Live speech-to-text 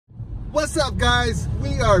What's up, guys?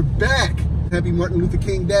 We are back. Happy Martin Luther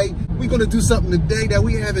King Day. We're gonna do something today that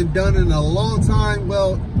we haven't done in a long time.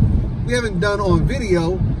 Well, we haven't done on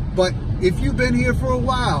video, but if you've been here for a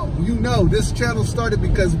while, you know this channel started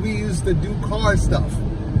because we used to do car stuff.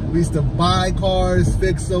 We used to buy cars,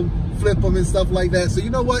 fix them, flip them and stuff like that. So you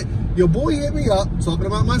know what? Your boy hit me up talking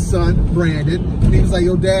about my son, Brandon, and he was like,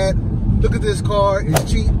 yo, Dad, look at this car,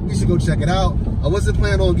 it's cheap, we should go check it out. I wasn't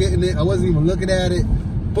planning on getting it, I wasn't even looking at it,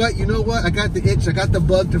 but you know what, I got the itch, I got the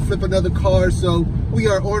bug to flip another car, so we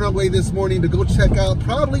are on our way this morning to go check out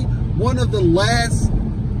probably one of the last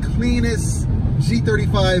cleanest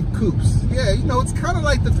G35 coupes. Yeah, you know, it's kind of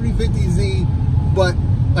like the 350Z, but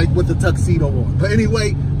like with the tuxedo on. But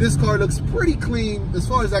anyway, this car looks pretty clean as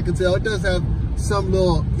far as I can tell. It does have some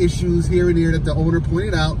little issues here and there that the owner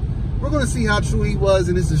pointed out. We're going to see how true he was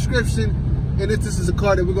in his description, and if this is a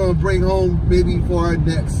car that we're going to bring home maybe for our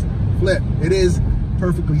next flip. It is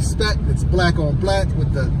perfectly spec. It's black on black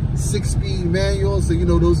with the 6-speed manual, so you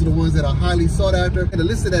know those are the ones that are highly sought after. And it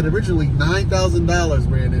listed at originally $9,000,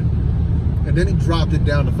 Brandon, and then he dropped it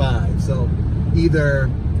down to $5,000. So either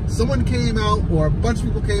someone came out or a bunch of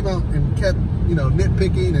people came out and kept, you know,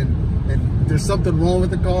 nitpicking and there's something wrong with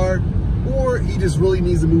the car, or he just really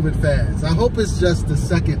needs to move it fast. I hope it's just the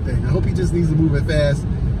second thing. I hope he just needs to move it fast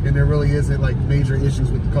and there really isn't like major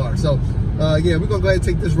issues with the car. So yeah, we're gonna go ahead and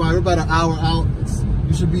take this ride. We're about an hour out.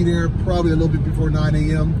 You should be there probably a little bit before 9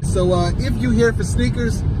 a.m. So if you're here for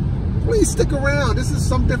sneakers, please stick around. This is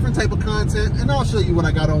some different type of content, and I'll show you what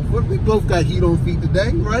I got on foot. We both got heat on feet today,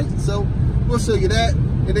 right? So we'll show you that,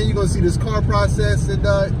 and then you're gonna see this car process, and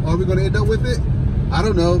are we gonna end up with it? I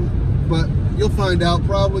don't know, but you'll find out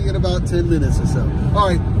probably in about 10 minutes or so. All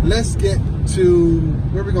right, let's get to,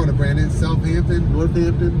 where are we going to, Brandon? Southampton,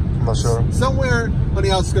 Northampton? I'm not sure. Somewhere on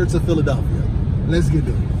the outskirts of Philadelphia. Let's get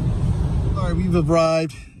to it. All right, we've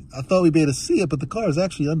arrived. I thought we'd be able to see it, but the car is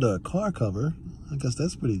actually under a car cover. I guess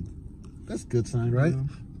that's a good sign, right? Yeah.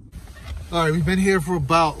 All right, we've been here for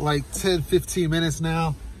about like 10, 15 minutes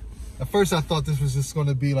now. At first, I thought this was just going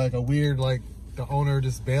to be like a weird, like, the owner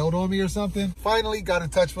just bailed on me or something. Finally got in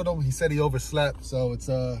touch with him. He said he overslept, so it's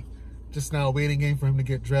just now a waiting game for him to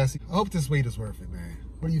get dressed. I hope this wait is worth it, man.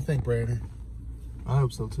 What do you think, Brandon? I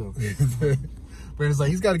hope so too. Brandon's like,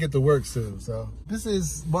 he's got to get to work soon. So this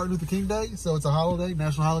is Martin Luther King Day, so it's a holiday,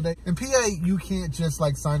 national holiday. In PA, you can't just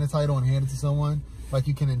like sign a title and hand it to someone like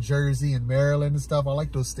you can in Jersey and Maryland and stuff. I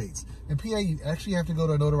like those states. In PA, you actually have to go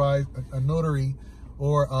to a notary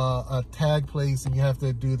or a tag place, and you have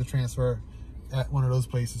to do the transfer at one of those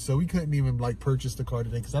places. So we couldn't even like purchase the car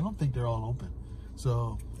today because I don't think they're all open.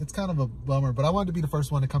 So it's kind of a bummer, but I wanted to be the first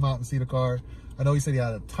one to come out and see the car. I know he said he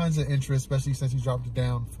had tons of interest, especially since he dropped it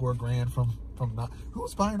down $4 grand from not.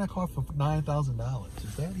 Who's buying that car for $9,000?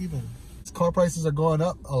 Is that even? Car prices are going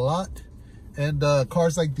up a lot, and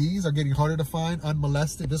cars like these are getting harder to find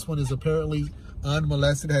unmolested. This one is apparently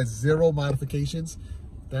unmolested, has 0 modifications.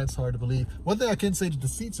 That's hard to believe. One thing I can say, that the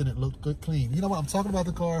seats in it look good, clean. You know what? I'm talking about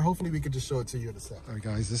the car. Hopefully we can just show it to you in a sec. All right,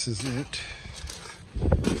 guys, this is it.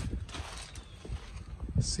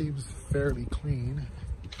 Seems fairly clean.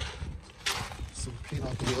 Some paint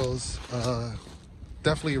off the wheels.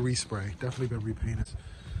 Definitely a respray. Definitely been repainted.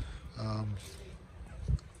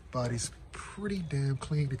 Body's pretty damn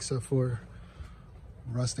clean except for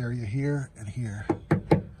rust area here and here.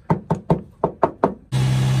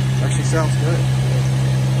 Actually sounds good.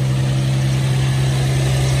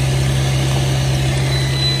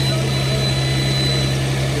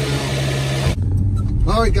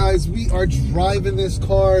 All right, guys, we are driving this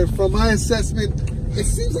car. From my assessment, it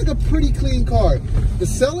seems like a pretty clean car. The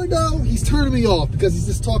seller, though, he's turning me off because he's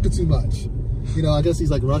just talking too much. You know, I guess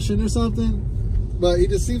he's like Russian or something, but he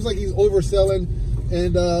just seems like he's overselling.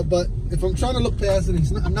 And but if I'm trying to look past it,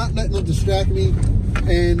 I'm not letting him distract me.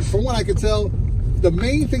 And from what I can tell, the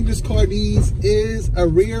main thing this car needs is a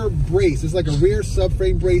rear brace. It's like a rear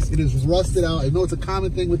subframe brace. It is rusted out. I know it's a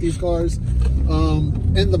common thing with these cars,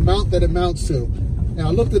 and the mount that it mounts to. Now,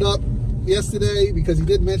 I looked it up yesterday because he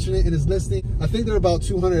did mention it in his listing. I think they're about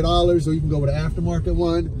 $200, or you can go with an aftermarket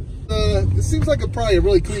one. It seems like probably a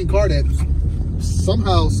really clean car that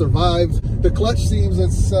somehow survived. The clutch seems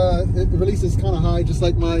it releases kind of high, just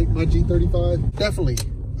like my G35. Definitely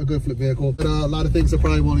a good flip vehicle. But a lot of things I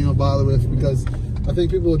probably won't even bother with because I think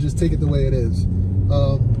people will just take it the way it is.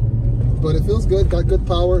 But it feels good, got good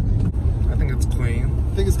power. I think it's clean.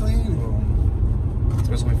 Think it's clean?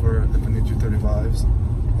 Especially for the new G35s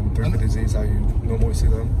and 350Zs, how you normally see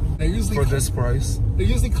them. They're usually for this price. They're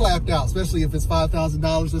usually clapped out, especially if it's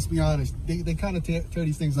 $5,000. Let's be honest, they kind of tear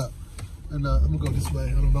these things up. And I'm gonna go this way.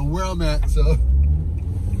 I don't know where I'm at, so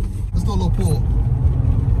let's do a little pull.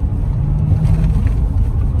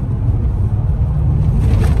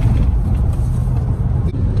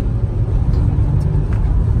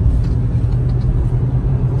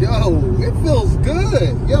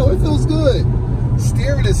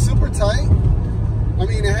 super tight. I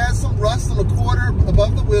mean, it has some rust on the corner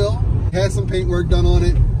above the wheel. It has some paint work done on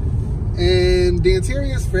it. And the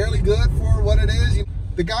interior is fairly good for what it is.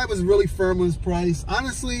 The guy was really firm on his price.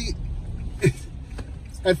 Honestly,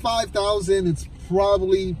 at $5,000, it's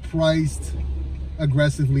probably priced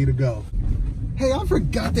aggressively to go. Hey, I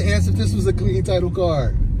forgot to ask if this was a clean title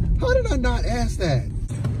car. How did I not ask that?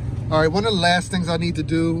 All right, one of the last things I need to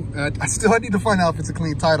do, I need to find out if it's a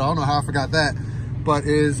clean title. I don't know how I forgot that, but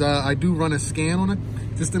is I do run a scan on it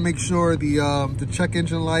just to make sure the check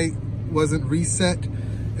engine light wasn't reset.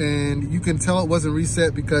 And you can tell it wasn't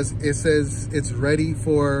reset because it says it's ready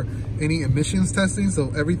for any emissions testing.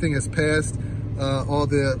 So everything has passed all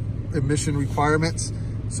the emission requirements.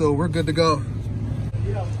 So we're good to go.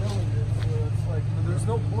 Yeah, I'm telling you, it's like, there's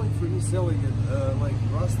no point for you selling it like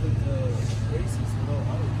rusted races, you know,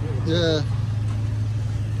 I don't care. Yeah.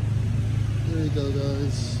 There you go,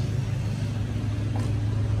 guys.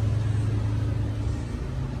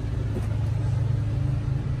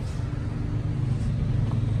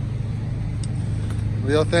 What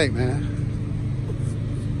do y'all think, man?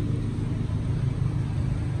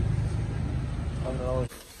 I don't know.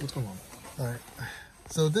 What's going on? All right.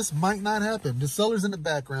 So this might not happen. The seller's in the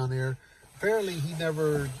background there. Apparently he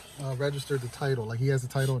never registered the title. Like he has the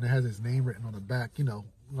title and it has his name written on the back, you know,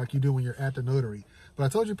 like you do when you're at the notary. But I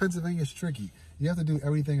told you Pennsylvania's tricky. You have to do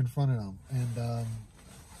everything in front of them. And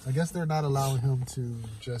I guess they're not allowing him to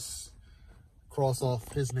just cross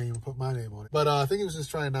off his name and put my name on it. But I think he was just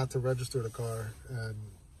trying not to register the car and,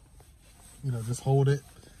 you know, just hold it.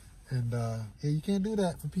 And yeah, you can't do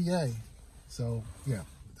that for PA. So yeah,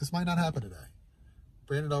 this might not happen today.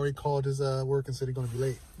 Brandon already called his work and said he's going to be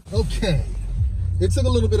late. Okay, it took a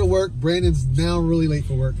little bit of work. Brandon's now really late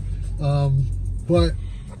for work, but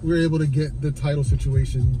we were able to get the title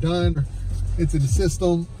situation done. It's in the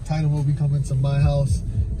system. Title will be coming to my house,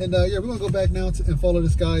 and yeah, we're gonna go back now and follow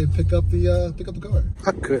this guy and pick up the car.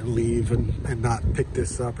 I couldn't leave and not pick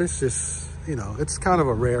this up. It's just, you know, it's kind of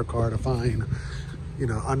a rare car to find, you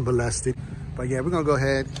know, unmolested. But yeah, we're gonna go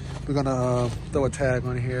ahead. We're gonna throw a tag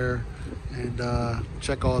on here and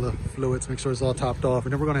check all the fluids, make sure it's all topped off,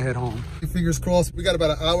 and then we're gonna head home. Fingers crossed. We got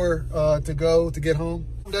about an hour to go to get home.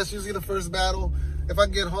 That's usually the first battle. If I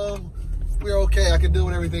can get home, we're okay. I can do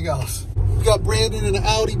with everything else. We got Brandon in the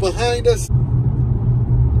Audi behind us.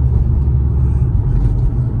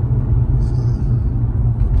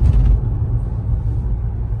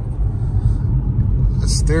 The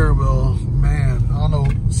steering wheel, man, I don't know,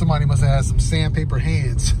 somebody must have had some sandpaper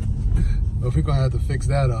hands. But we're gonna have to fix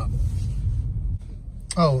that up.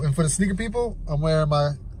 Oh, and for the sneaker people, I'm wearing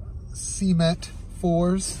my Cement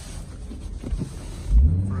 4s.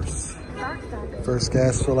 First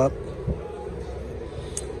gas fill up.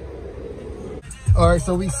 All right,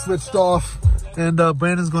 so we switched off, and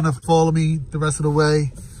Brandon's gonna follow me the rest of the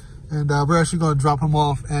way. And we're actually gonna drop him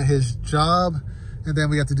off at his job. And then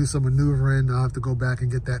we have to do some maneuvering. I'll have to go back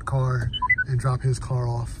and get that car and drop his car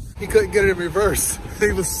off. He couldn't get it in reverse.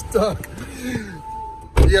 He was stuck.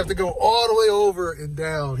 You have to go all the way over and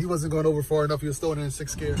down. He wasn't going over far enough. He was throwing it in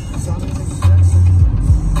 6th gear.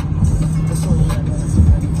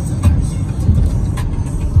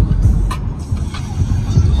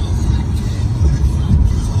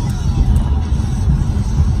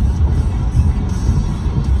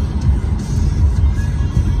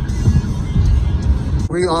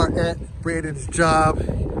 We are at Brandon's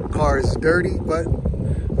job. Car is dirty, but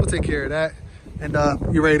we'll take care of that. And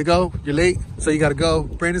you ready to go? You're late, so you gotta go.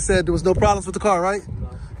 Brandon said there was no problems with the car, right?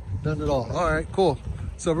 None at all. All right, cool.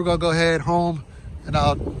 So we're gonna go ahead home, and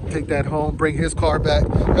I'll take that home, bring his car back.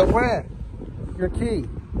 Yo, Brad, your key.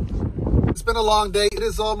 It's been a long day. It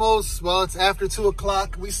is almost, well, it's after 2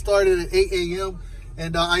 o'clock. We started at 8 a.m.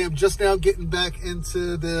 and I am just now getting back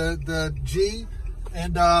into the G.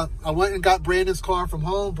 And I went and got Brandon's car from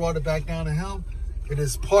home, brought it back down to him. It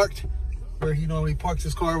is parked where he normally parks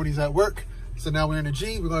his car when he's at work. So now we're in a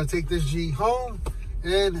G. We're going to take this G home,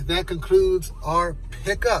 and that concludes our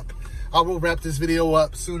pickup. I will wrap this video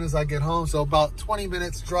up as soon as I get home. So about 20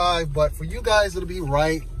 minutes drive, but for you guys, it'll be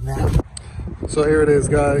right now. So here it is,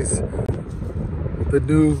 guys. The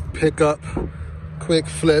new pickup, quick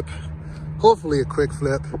flip, hopefully a quick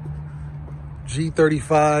flip.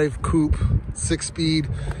 G35 coupe, 6-speed.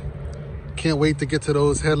 Can't wait to get to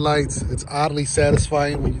those headlights. It's oddly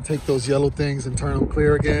satisfying when you take those yellow things and turn them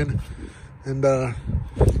clear again. And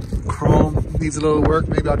chrome needs a little work.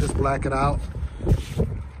 Maybe I'll just black it out.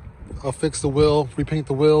 I'll fix the wheel, repaint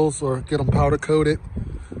the wheels, or get them powder coated.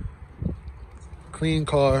 Clean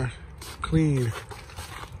car, clean.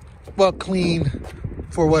 Well, clean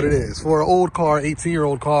for what it is. For an old car,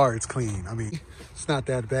 18-year-old car, it's clean. I mean, It's not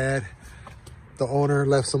that bad. The owner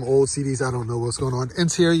left some old CDs. I don't know what's going on.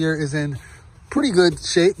 Interior is in pretty good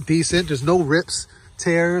shape, decent. There's no rips,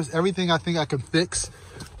 tears, everything I think I can fix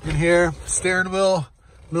in here. Steering wheel, a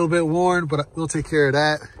little bit worn, but we'll take care of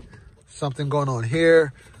that. Something going on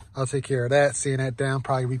here. I'll take care of that. Seeing that down,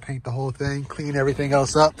 probably repaint the whole thing, clean everything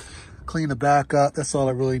else up, clean the back up. That's all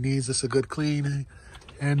it really needs, just a good clean.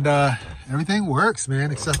 And everything works,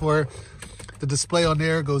 man, except for the display on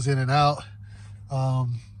there goes in and out.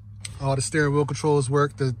 All the steering wheel controls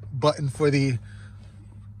work. The button for the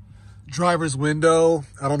driver's window,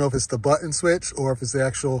 I don't know if it's the button switch or if it's the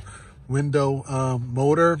actual window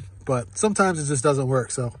motor, but sometimes it just doesn't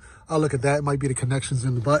work. So I'll look at that. It might be the connections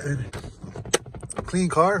in the button. Clean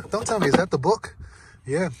car. Don't tell me, is that the book?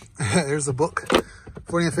 Yeah, there's the book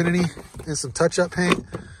for the Infiniti and some touch-up paint.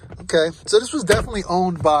 Okay, so this was definitely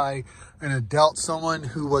owned by an adult, someone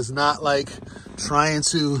who was not like trying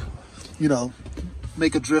to, you know,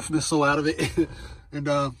 make a drift missile out of it. And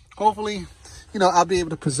hopefully, you know, I'll be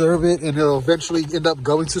able to preserve it and it'll eventually end up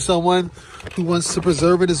going to someone who wants to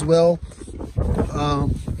preserve it as well.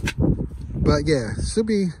 But yeah, should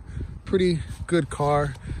be pretty good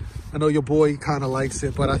car. I know your boy kind of likes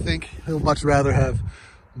it, but I think he'll much rather have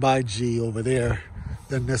my G over there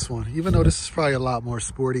than this one, even though this is probably a lot more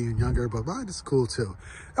sporty and younger, but mine is cool too.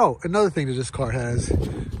 Oh, another thing that this car has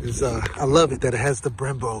is, I love it that it has the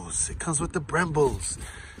Brembos. It comes with the Brembos.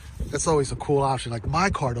 That's always a cool option. Like my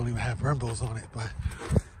car don't even have Brembos on it, but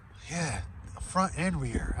yeah, front and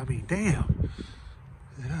rear. I mean, damn.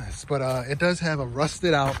 Yes, but it does have a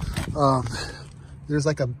rusted out, there's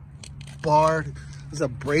like a bar, there's a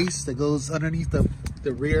brace that goes underneath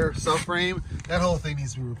the rear subframe. That whole thing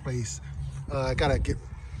needs to be replaced. I gotta get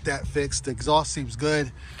that fixed. The exhaust seems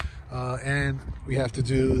good. And we have to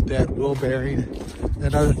do that wheel bearing.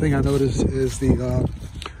 Another thing I noticed is the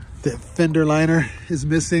fender liner is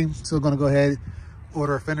missing. So I'm gonna go ahead,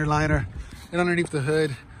 order a fender liner. And underneath the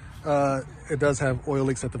hood, it does have oil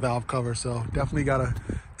leaks at the valve cover. So definitely gotta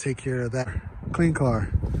take care of that. Clean car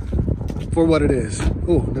for what it is.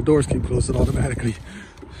 Oh, the doors keep closing automatically.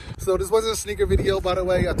 So this wasn't a sneaker video, by the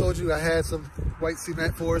way. I told you I had some white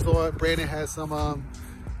cement 4s on. Brandon has some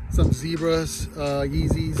Zebras,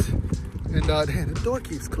 Yeezys, and damn, the door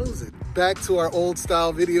keeps closing. Back to our old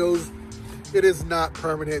style videos. It is not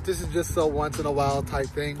permanent. This is just a once in a while type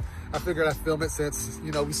thing. I figured I'd film it since,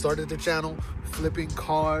 you know, we started the channel flipping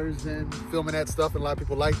cars and filming that stuff, and a lot of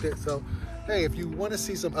people liked it. So, hey, if you want to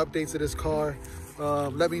see some updates of this car,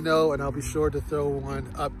 let me know and I'll be sure to throw one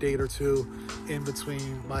update or two in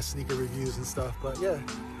between my sneaker reviews and stuff. But yeah,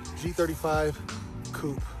 G35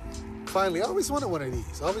 Coupe. Finally, I always wanted one of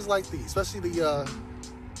these. I always liked these, especially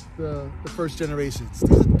the first generations.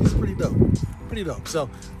 These are pretty dope. Pretty dope.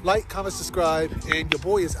 So like, comment, subscribe, and your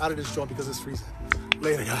boy is out of this joint because it's freezing.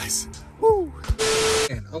 Later, guys. Woo!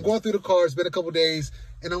 And I'm going through the car. It's been a couple days,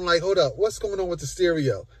 and I'm like, hold up, what's going on with the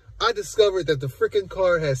stereo? I discovered that the freaking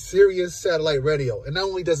car has Sirius satellite radio, and not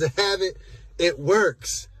only does it have it, it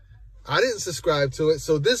works. I didn't subscribe to it,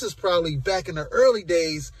 so this is probably back in the early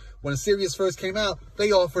days when Sirius first came out.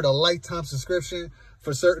 They offered a lifetime subscription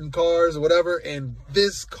for certain cars or whatever, and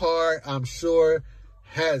this car, I'm sure,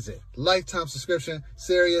 has it. Lifetime subscription,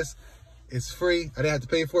 Sirius. It's free. I didn't have to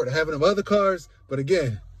pay for it to have it in other cars, but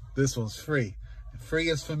again, this one's free. Free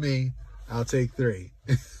is for me. I'll take 3.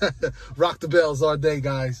 Rock the bells all day,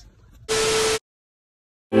 guys.